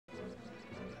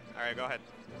Alright, go ahead.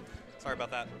 Sorry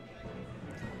about that.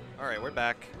 Alright, we're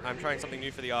back. I'm trying something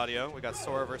new for the audio. We got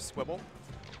Sora versus Squible.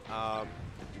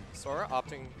 Sora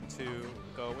opting to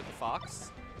go with the fox.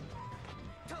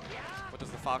 What does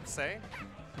the fox say?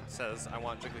 It says, I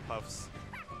want Jigglypuff's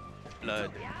blood.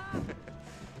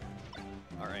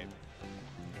 Alright.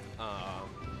 Alright.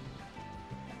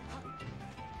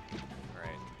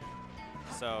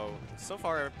 So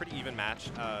far, a pretty even match.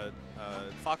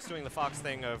 Fox doing the fox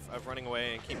thing of running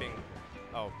away and keeping...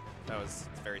 Oh, that was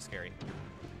very scary.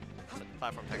 So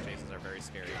platform tech chases are very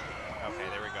scary. Okay,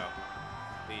 there we go.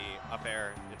 The up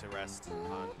air into rest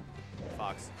on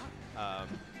Fox.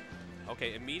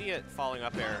 Okay, immediate falling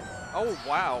up air. Oh,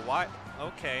 wow, why?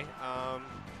 Okay,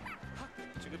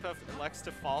 Jigglypuff elects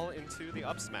to fall into the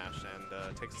up smash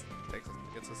and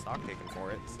gets a stock taken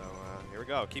for it. So here we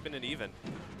go, keeping it even.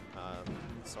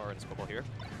 Sora and Squible here.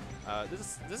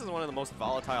 This is one of the most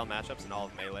volatile matchups in all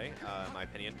of Melee, in my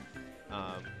opinion.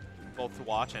 Both to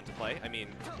watch and to play. I mean,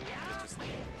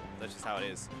 that's just how it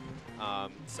is.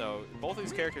 So both of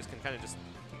these characters can kind of just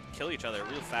kill each other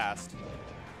real fast.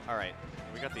 All right,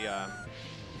 we got the up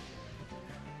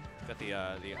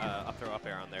throw up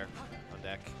air on there on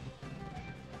deck.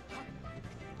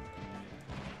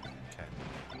 Okay.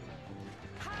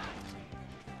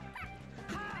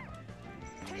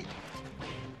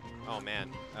 Oh man,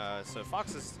 so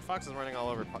Fox is running all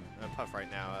over Puff right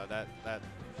now. That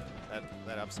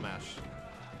up smash.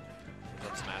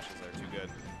 Those up smashes are too good.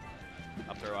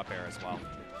 Up throw up air as well.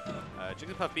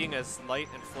 Jigglypuff being as light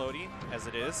and floaty as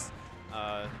it is.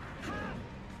 Oh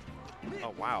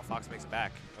wow, Fox makes it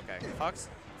back. Okay,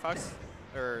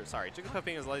 Jigglypuff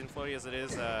being as light and floaty as it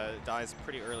is, dies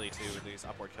pretty early to these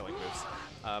upward killing moves.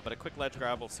 But a quick ledge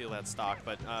grab will seal that stock.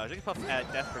 But Jigglypuff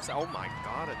at death percent. Oh my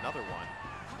god, another one.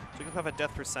 Jigglypuff at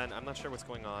death percent. I'm not sure what's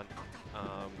going on.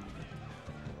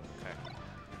 Okay.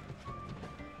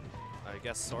 I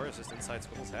guess Sora's just inside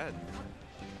Squibble's head.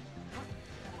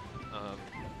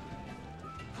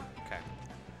 Okay.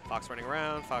 Fox running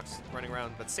around,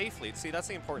 but safely. See, that's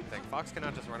the important thing. Fox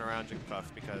cannot just run around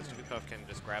Jigglypuff because Jigglypuff can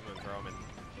just grab him and throw him and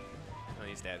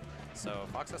he's dead. So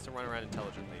Fox has to run around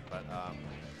intelligently, but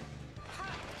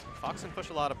Fox can push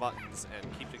a lot of buttons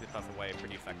and keep Jigglypuff away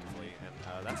pretty effectively,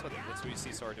 and that's what we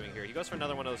see Sora doing here. He goes for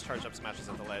another one of those charged up smashes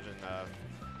at the ledge, and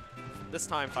this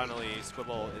time, finally,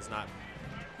 Squible is not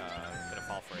going to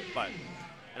fall for it, but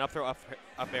an up throw up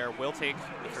air will take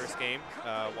the first game,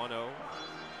 1-0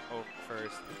 for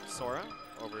Sora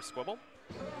over Squible.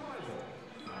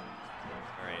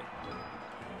 Alright.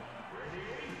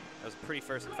 That was a pretty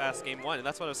fast game one, and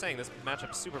that's what I was saying. This matchup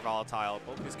is super volatile.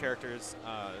 Both of these characters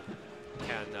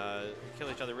can kill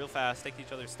each other real fast, take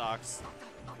each other's stocks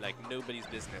like nobody's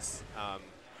business.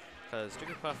 Because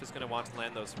Jigglypuff is going to want to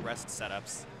land those rest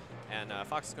setups, and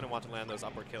Fox is going to want to land those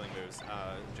upward killing moves.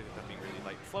 Jigglypuff being really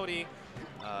light and floaty,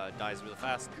 dies real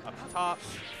fast up the top.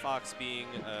 Fox being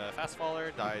a fast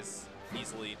faller, dies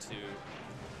easily to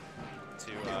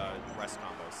rest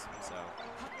combos. So,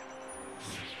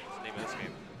 what's the name of this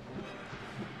game?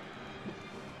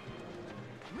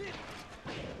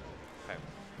 Okay.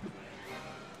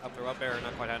 Up throw up air,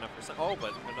 not quite high enough percent. Oh,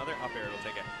 but another up air will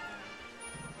take it.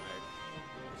 Alright.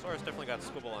 Sora's definitely got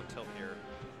Squible on tilt here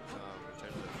in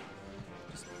terms of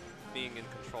just being in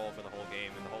control for the whole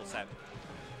game and the whole set.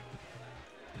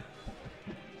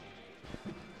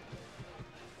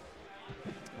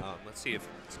 Let's see if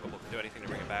Squible can do anything to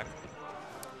bring it back.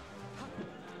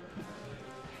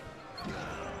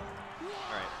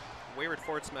 Alright. Wayward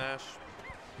forward smash.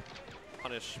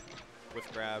 Punish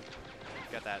with grab.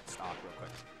 Get that stock real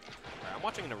quick. Alright, I'm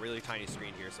watching in a really tiny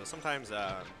screen here, so sometimes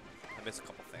I miss a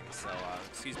couple things. So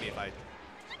excuse me if I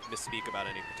misspeak about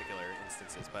any particular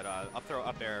instances. But up throw,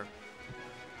 up air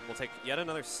will take yet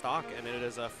another stock, and it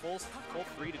is a full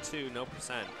 3-2, no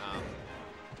percent.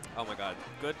 Oh my god,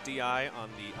 good DI on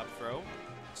the up throw,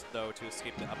 though, to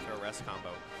escape the up throw rest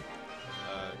combo.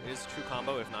 It is a true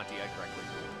combo if not DI correctly.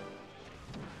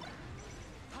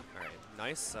 Alright,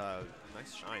 nice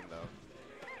shine though.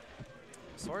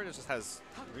 Sora just has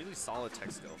really solid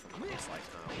tech skill from what it looks like.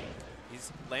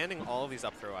 He's landing all of these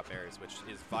up throw up airs, which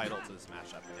is vital to this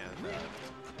matchup. And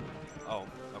oh,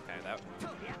 okay, that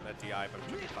DI from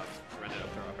Jigglypuff rented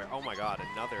up throw up air. Oh my god,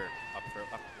 another up throw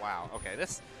up. Wow. Okay,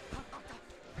 this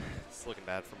is looking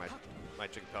bad for my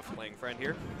Jigglypuff playing friend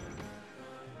here.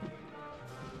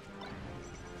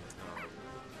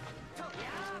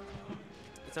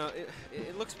 So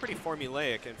it looks pretty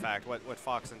formulaic, in fact, what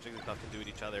Fox and Jigglypuff can do to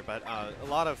each other. But a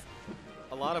lot of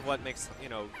what makes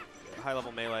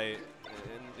high-level melee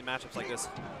in matchups like this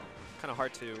kind of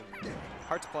hard to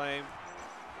play,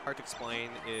 hard to explain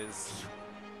is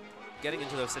getting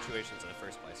into those situations in the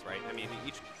first place, right? I mean,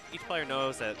 each player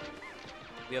knows that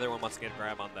the other one wants to get a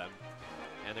grab on them,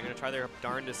 and they're going to try their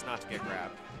darndest not to get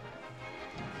grabbed.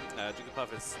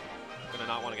 Jigglypuff is going to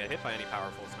not want to get hit by any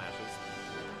powerful smashes,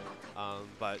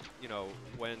 but you know,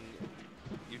 when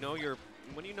you know your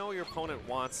opponent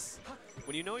wants,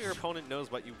 when you know your opponent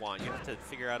knows what you want, you have to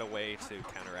figure out a way to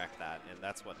counteract that, and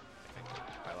that's what I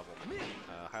think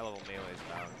high level melee is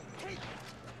about.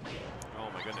 Oh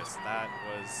my goodness, that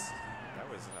was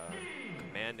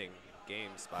commanding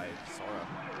games by Sora.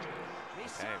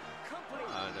 Okay,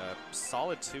 and a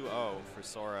solid 2-0 for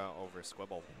Sora over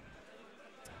Squible.